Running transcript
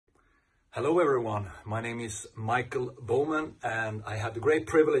Hello everyone, my name is Mikael Boman and I have the great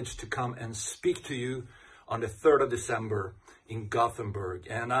privilege to come and speak to you on the 3rd of December in Gothenburg,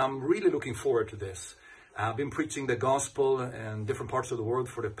 and I'm really looking forward to this. I've been preaching the gospel in different parts of the world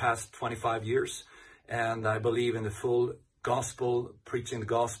for the past 25 years, and I believe in the full gospel, preaching the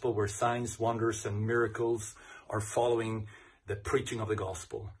gospel where signs, wonders and miracles are following the preaching of the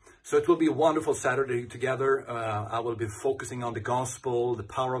gospel. So it will be a wonderful Saturday together. I will be focusing on the gospel, the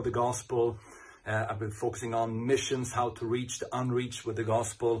power of the gospel. I've been focusing on missions, how to reach the unreached with the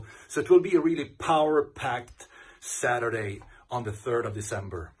gospel. So it will be a really power-packed Saturday on the 3rd of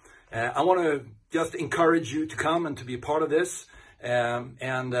December. I want to just encourage you to come and to be a part of this. I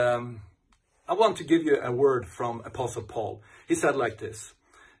want to give you a word from Apostle Paul. He said like this: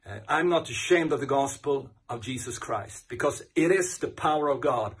 I'm not ashamed of the gospel of Jesus Christ, because it is the power of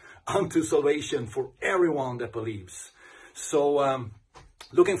God unto salvation for everyone that believes. So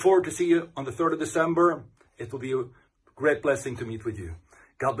looking forward to see you on the 3rd of December. It will be a great blessing to meet with you.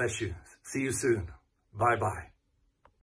 God bless you. See you soon. Bye-bye.